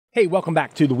Hey, welcome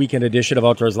back to the weekend edition of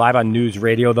Outdoors Live on News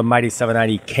Radio, the Mighty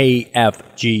 790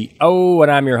 KFGO,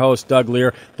 and I'm your host, Doug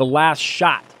Lear. The last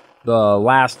shot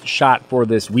for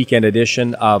this weekend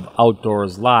edition of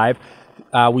Outdoors Live.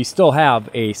 We still have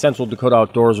a Central Dakota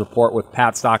Outdoors report with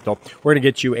Pat Stockdale. We're going to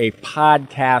get you a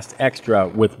podcast extra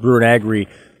with Brewer and Agri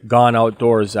Gone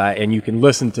Outdoors, and you can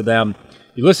listen to them.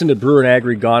 You listen to Brewer and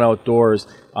Agri Gone Outdoors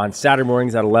on Saturday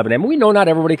mornings at 11 a.m. We know not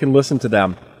everybody can listen to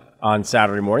them on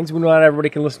Saturday mornings. We know not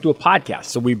everybody can listen to a podcast,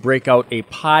 so we break out a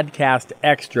podcast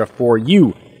extra for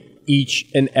you each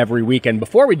and every weekend.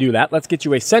 Before we do that, let's get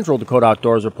you a Central Dakota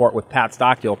Outdoors report with Pat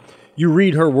Stockdale. You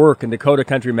read her work in Dakota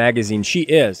Country Magazine. She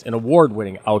is an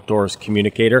award-winning outdoors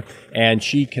communicator, and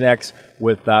she connects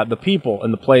with the people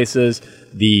and the places,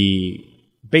 the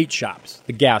bait shops,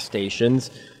 the gas stations,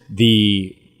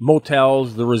 the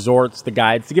motels, the resorts, the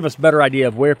guides, to give us a better idea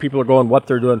of where people are going, what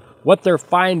they're doing, what they're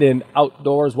finding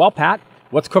outdoors. Well, Pat,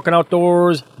 what's cooking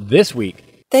outdoors this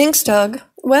week? Thanks, Doug.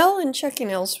 Well, in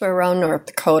checking elsewhere around North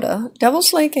Dakota,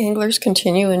 Devil's Lake anglers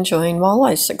continue enjoying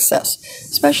walleye success,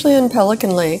 especially in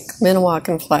Pelican Lake,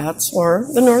 Minnewacan Flats, or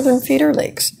the northern feeder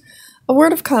lakes. A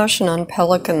word of caution on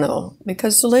Pelican, though,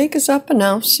 because the lake is up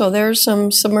enough, so there's some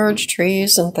submerged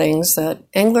trees and things that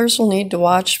anglers will need to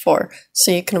watch for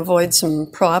so you can avoid some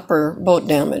proper boat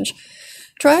damage.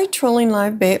 Try trolling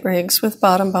live bait rigs with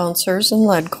bottom bouncers and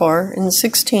lead core in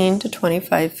 16 to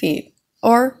 25 feet,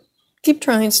 or keep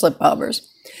trying slip bobbers.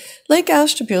 Lake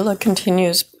Ashtabula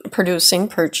continues producing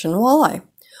perch and walleye.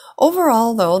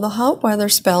 Overall, though, the hot weather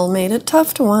spell made it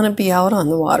tough to want to be out on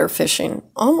the water fishing,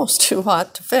 almost too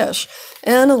hot to fish,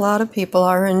 and a lot of people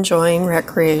are enjoying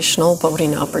recreational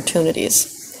boating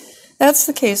opportunities. That's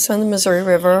the case on the Missouri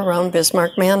River around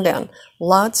Bismarck-Mandan.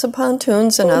 Lots of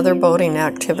pontoons and other boating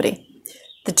activity.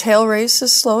 The tail race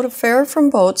is slow to fare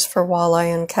from boats for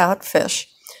walleye and catfish.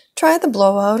 Try the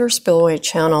blowout or spillway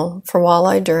channel for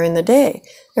walleye during the day.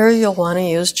 There you'll want to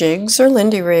use jigs or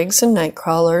Lindy rigs and night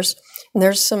crawlers. And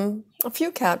there's a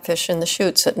few catfish in the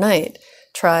chutes at night.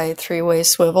 Try three-way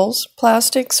swivels,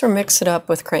 plastics, or mix it up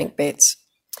with crankbaits.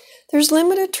 There's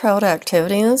limited trout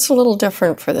activity, and it's a little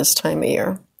different for this time of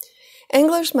year.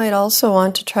 Anglers might also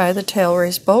want to try the tail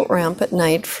race boat ramp at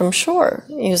night from shore,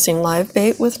 using live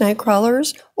bait with night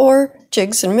crawlers or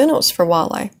jigs and minnows for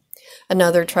walleye.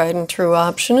 Another tried and true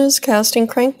option is casting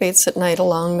crankbaits at night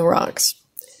along the rocks.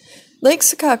 Lake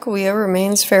Sakakawea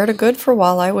remains fair to good for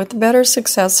walleye, with better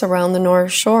success around the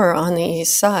North Shore on the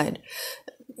east side.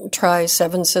 Try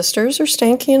Seven Sisters or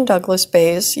Stanky and Douglas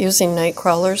Bays using night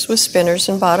crawlers with spinners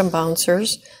and bottom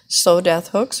bouncers, slow death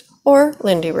hooks, or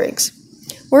Lindy rigs.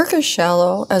 Work as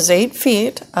shallow as 8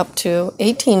 feet up to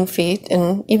 18 feet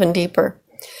and even deeper.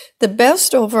 The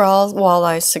best overall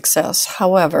walleye success,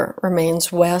 however,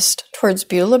 remains west towards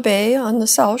Beulah Bay on the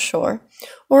south shore,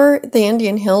 or the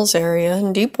Indian Hills area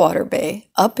in Deepwater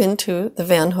Bay, up into the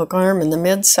Van Hook Arm in the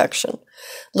midsection.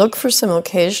 Look for some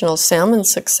occasional salmon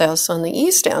success on the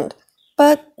east end,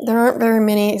 but there aren't very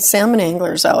many salmon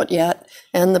anglers out yet,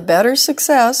 and the better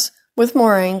success, with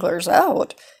more anglers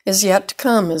out, is yet to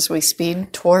come as we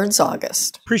speed towards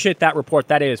August. Appreciate that report.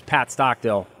 That is Pat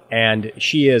Stockdale, and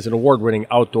she is an award-winning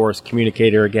outdoors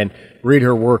communicator. Again, read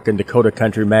her work in Dakota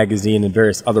Country Magazine and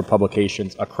various other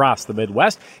publications across the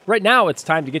Midwest. Right now, it's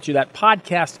time to get you that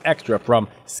podcast extra from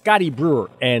Scotty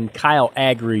Brewer and Kyle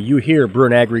Agri. You hear Brewer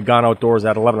and Agri Gone Outdoors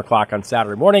at 11 o'clock on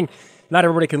Saturday morning. Not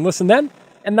everybody can listen then,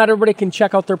 and not everybody can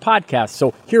check out their podcast.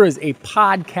 So here is a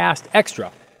podcast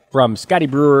extra from Scotty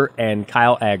Brewer and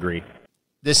Kyle Agri.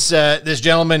 This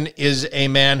gentleman is a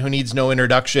man who needs no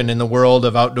introduction in the world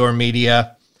of outdoor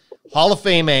media. Hall of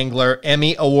Fame angler,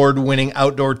 Emmy award-winning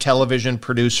outdoor television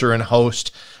producer and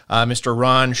host, Mr.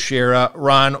 Ron Schara.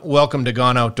 Ron, welcome to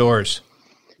Gone Outdoors.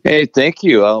 Hey, thank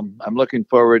you. I'm looking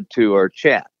forward to our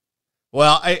chat.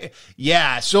 Well,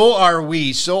 so are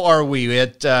we.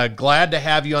 Glad to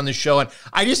have you on the show. And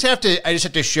I just have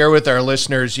to share with our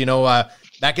listeners,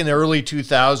 back in the early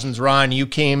 2000s, Ron, you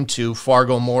came to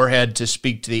Fargo-Moorhead to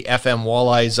speak to the FM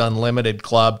Walleyes Unlimited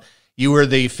Club. You were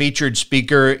the featured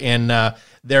speaker in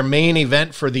their main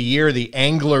event for the year, the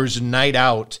Anglers Night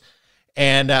Out.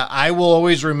 And I will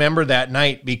always remember that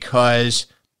night because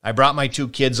I brought my 2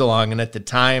 kids along, and at the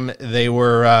time they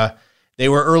were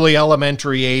early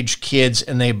elementary age kids,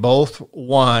 and they both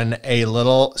won a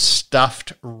little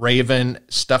stuffed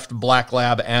black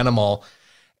lab animal,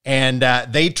 and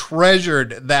they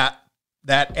treasured that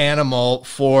animal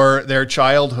for their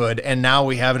childhood, and now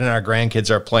we have it and our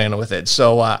grandkids are playing with it.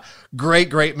 So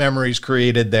great memories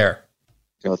created there.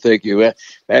 Oh, thank you. I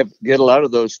get a lot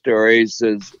of those stories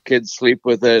as kids sleep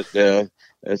with it,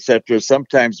 etc.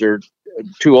 Sometimes they're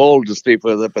too old to sleep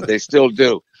with it, but they still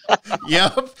do.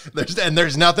 Yep.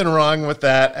 There's nothing wrong with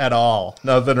that at all.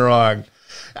 Nothing wrong.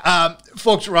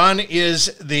 Folks, Ron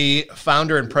is the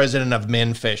founder and president of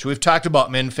MinFish. We've talked about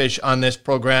MinFish on this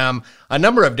program a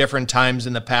number of different times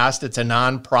in the past. It's a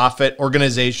nonprofit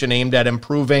organization aimed at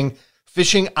improving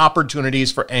fishing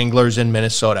opportunities for anglers in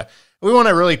Minnesota. We want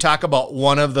to really talk about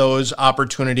one of those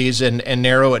opportunities and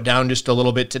narrow it down just a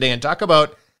little bit today and talk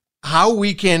about how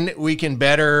we can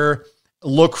better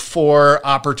look for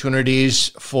opportunities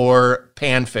for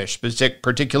panfish,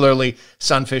 particularly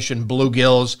sunfish and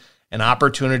bluegills, and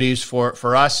opportunities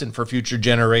for us and for future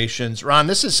generations. Ron,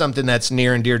 this is something that's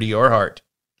near and dear to your heart.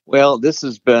 Well, this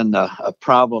has been a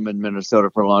problem in Minnesota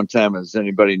for a long time, as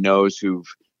anybody knows who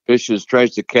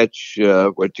tries to catch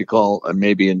what you call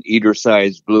maybe an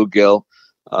eater-sized bluegill.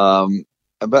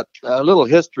 But a little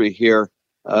history here.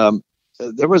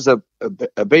 There was a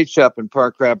bait shop in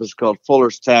Park Rapids called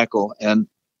Fuller's Tackle, and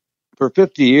for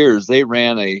 50 years they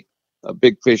ran a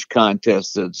big fish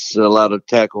contest that a lot of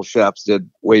tackle shops did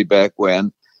way back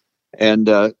when. And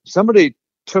somebody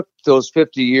took those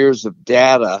 50 years of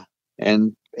data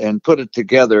and put it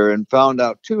together and found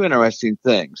out two interesting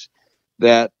things.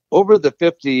 That over the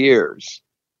 50 years,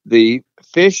 the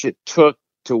fish it took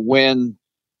to win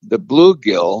the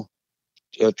bluegill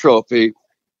trophy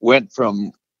went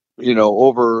from,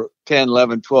 over 10,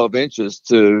 11, 12 inches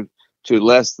to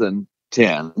less than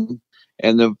 10.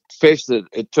 And the fish that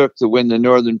it took to win the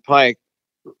northern pike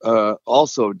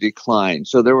also declined.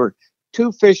 So there were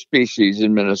two fish species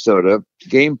in Minnesota,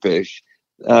 game fish,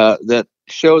 that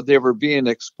showed they were being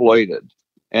exploited.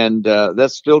 And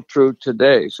that's still true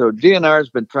today. So DNR has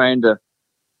been trying to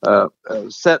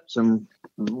set some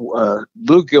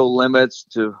bluegill limits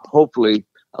to hopefully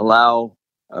allow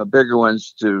bigger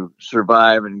ones to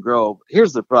survive and grow.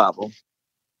 Here's the problem.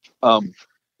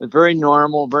 It's very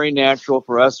normal, very natural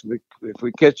for us. If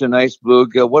we catch a nice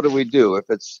bluegill, what do? If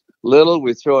it's little,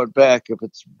 we throw it back. If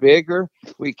it's bigger,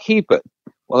 we keep it.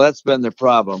 Well, that's been the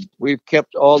problem. We've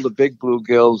kept all the big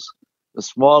bluegills. The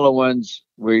smaller ones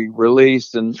we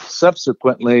released, and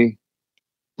subsequently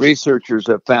researchers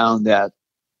have found that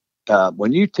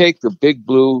when you take the big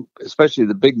blue, especially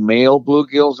the big male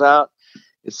bluegills out,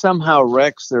 it somehow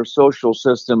wrecks their social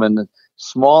system, and the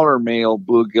smaller male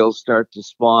bluegills start to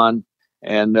spawn,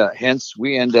 and hence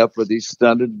we end up with these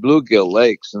stunted bluegill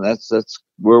lakes, and that's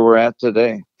where we're at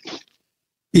today.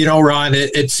 Ron,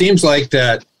 it seems like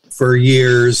that for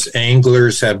years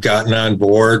anglers have gotten on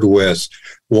board with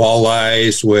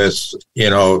walleyes, with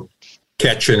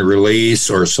catch and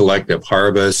release or selective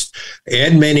harvest,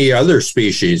 and many other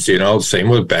species, same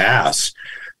with bass.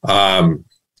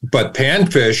 But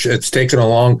panfish, it's taken a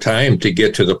long time to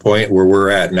get to the point where we're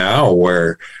at now,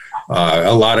 where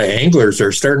a lot of anglers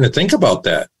are starting to think about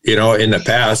that. In the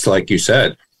past, like you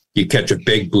said, you catch a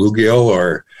big bluegill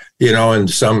or, in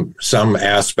some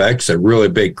aspects, a really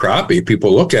big crappie,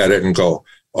 people look at it and go,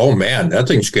 oh man, that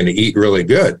thing's going to eat really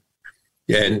good.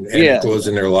 And it goes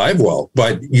in their live well.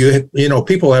 But,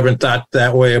 people haven't thought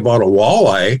that way about a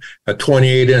walleye, a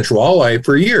 28-inch walleye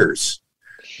for years.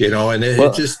 And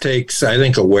it just takes, I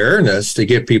think, awareness to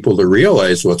get people to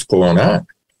realize what's going on.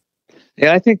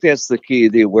 Yeah, I think that's the key,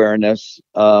 the awareness.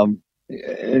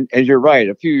 And you're right.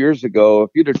 A few years ago,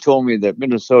 if you'd have told me that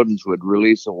Minnesotans would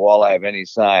release a walleye of any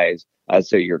size, I'd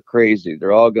say you're crazy.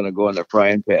 They're all going to go in the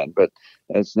frying pan. But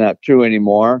that's not true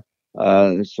anymore.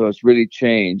 So it's really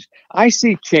changed. I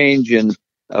see change in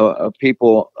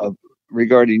people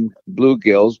regarding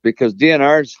bluegills because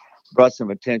DNR's brought some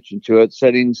attention to it,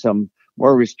 setting some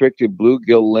more restrictive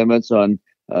bluegill limits on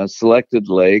selected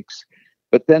lakes.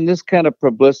 But then this kind of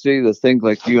publicity, the things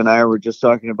like you and I were just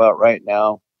talking about right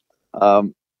now,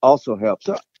 also helps.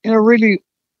 So, really,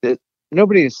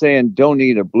 nobody is saying don't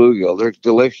eat a bluegill. They're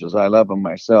delicious. I love them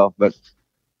myself. But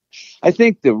I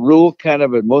think the rule kind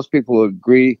of, and most people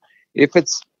agree, if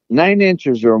it's 9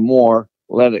 inches or more,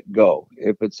 let it go.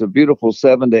 If it's a beautiful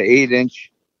 7 to 8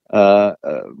 inch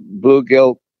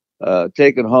bluegill,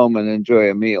 take it home and enjoy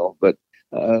a meal. But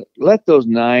let those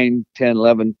 9, 10,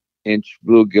 11 inch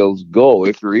bluegills go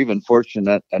if you're even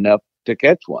fortunate enough to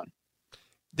catch one.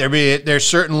 There's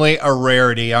certainly a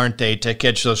rarity, aren't they, to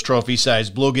catch those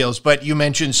trophy-sized bluegills. But you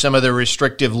mentioned some of the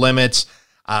restrictive limits.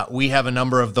 We have a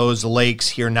number of those lakes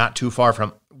here not too far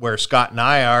from where Scott and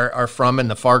I are from in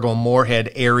the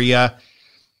Fargo-Moorhead area.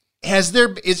 Is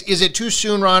it too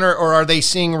soon, Ron, or are they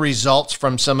seeing results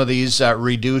from some of these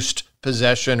reduced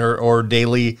possession or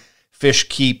daily fish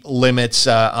keep limits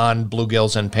on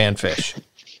bluegills and panfish?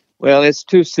 Well, it's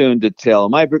too soon to tell.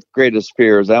 My greatest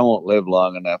fear is I won't live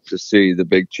long enough to see the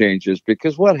big changes,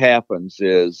 because what happens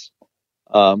is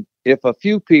if a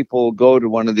few people go to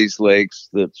one of these lakes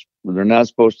they're not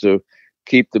supposed to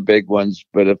keep the big ones,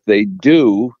 but if they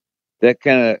do,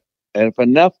 and if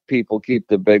enough people keep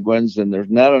the big ones and there's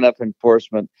not enough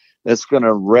enforcement, that's going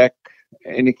to wreck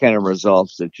any kind of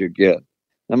results that you get.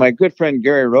 Now, my good friend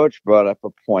Gary Roach brought up a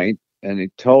point, and he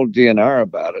told DNR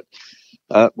about it.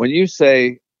 When you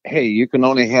say, hey, you can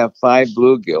only have 5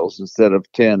 bluegills instead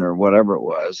of 10 or whatever it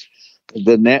was,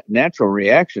 the natural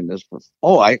reaction is,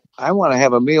 I want to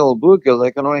have a meal of bluegills.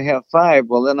 I can only have 5.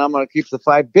 Well, then I'm going to keep the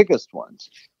 5 biggest ones,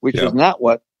 which is not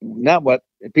what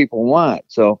people want.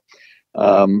 So,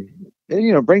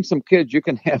 bring some kids. You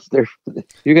can have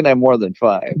more than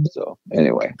 5. So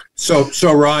anyway.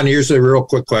 So Ron, here's a real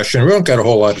quick question. We don't got a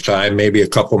whole lot of time, maybe a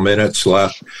couple minutes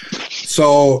left.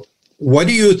 So what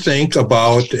do you think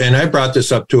about, and I brought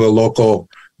this up to a local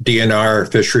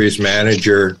DNR fisheries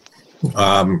manager,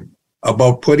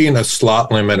 about putting a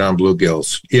slot limit on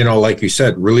bluegills, like you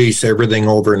said, release everything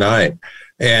overnight.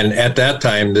 And at that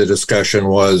time, the discussion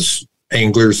was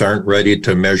anglers aren't ready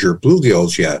to measure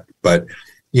bluegills yet. But,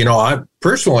 I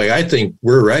think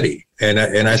we're ready. And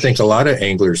I think a lot of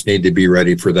anglers need to be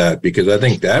ready for that, because I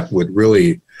think that would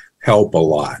really help a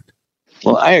lot.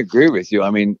 Well, I agree with you. I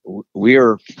mean, we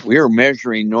are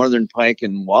measuring northern pike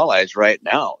and walleyes right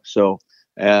now. So,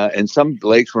 in some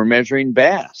lakes, we're measuring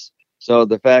bass. So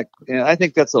the fact, I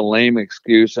think that's a lame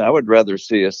excuse. I would rather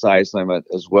see a size limit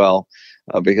as well,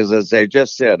 because as I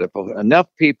just said, if enough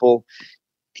people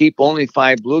keep only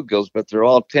 5 bluegills, but they're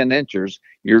all 10 inches,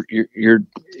 you're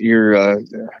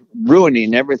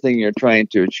ruining everything you're trying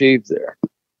to achieve there.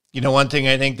 One thing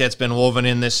I think that's been woven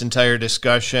in this entire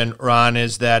discussion, Ron,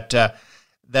 is that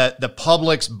the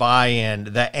public's buy-in,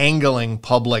 the angling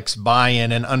public's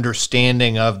buy-in and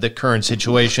understanding of the current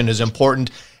situation is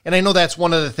important. And I know that's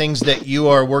one of the things that you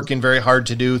are working very hard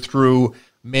to do through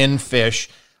MnFish.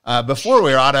 Before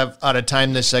we're out of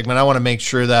time this segment, I want to make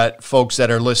sure that folks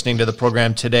that are listening to the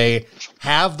program today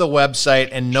have the website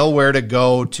and know where to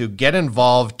go to get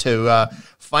involved, to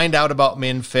find out about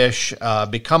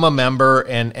MnFish, become a member,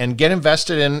 and get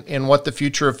invested in what the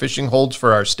future of fishing holds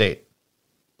for our state.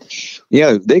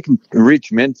 Yeah, they can reach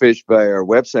MnFish by our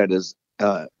website is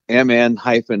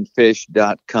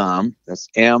mn-fish.com. That's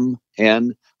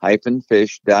mn-fish.com.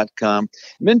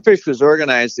 MnFish was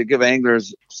organized to give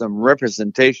anglers some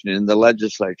representation in the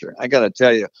legislature. I got to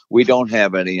tell you, we don't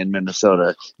have any in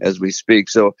Minnesota as we speak.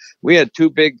 So we had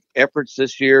 2 big efforts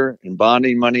this year in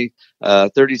bonding money,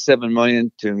 $37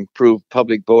 million to improve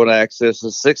public boat access,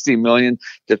 $60 million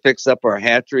to fix up our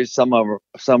hatcheries. Some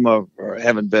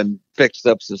haven't been fixed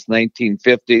up since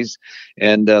 1950s.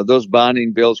 And those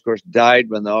bonding bills, of course, died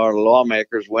when our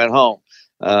lawmakers went home.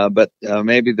 But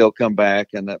maybe they'll come back.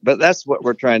 But that's what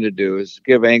we're trying to do, is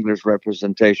give anglers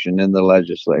representation in the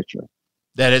legislature.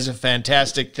 That is a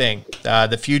fantastic thing.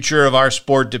 The future of our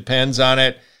sport depends on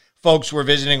it. Folks, we're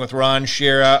visiting with Ron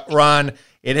Schara. Ron,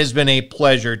 it has been a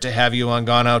pleasure to have you on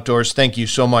Gone Outdoors. Thank you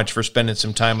so much for spending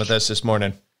some time with us this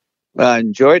morning. I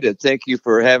enjoyed it. Thank you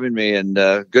for having me, and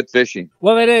good fishing.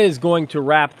 Well, it is going to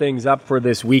wrap things up for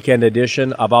this weekend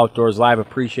edition of Outdoors Live.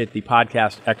 Appreciate the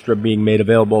podcast extra being made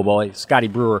available by Scotty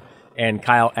Brewer and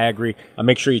Kyle Agri.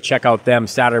 Make sure you check out them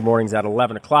Saturday mornings at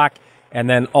 11 o'clock. And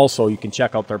then also you can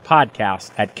check out their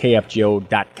podcast at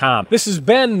kfgo.com. This has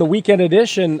been the weekend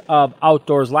edition of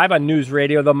Outdoors Live on News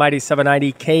Radio, the Mighty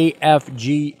 790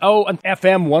 KFGO and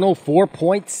FM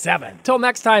 104.7. Till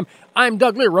next time, I'm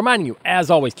Doug Lear reminding you, as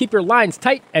always, keep your lines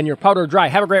tight and your powder dry.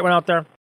 Have a great one out there.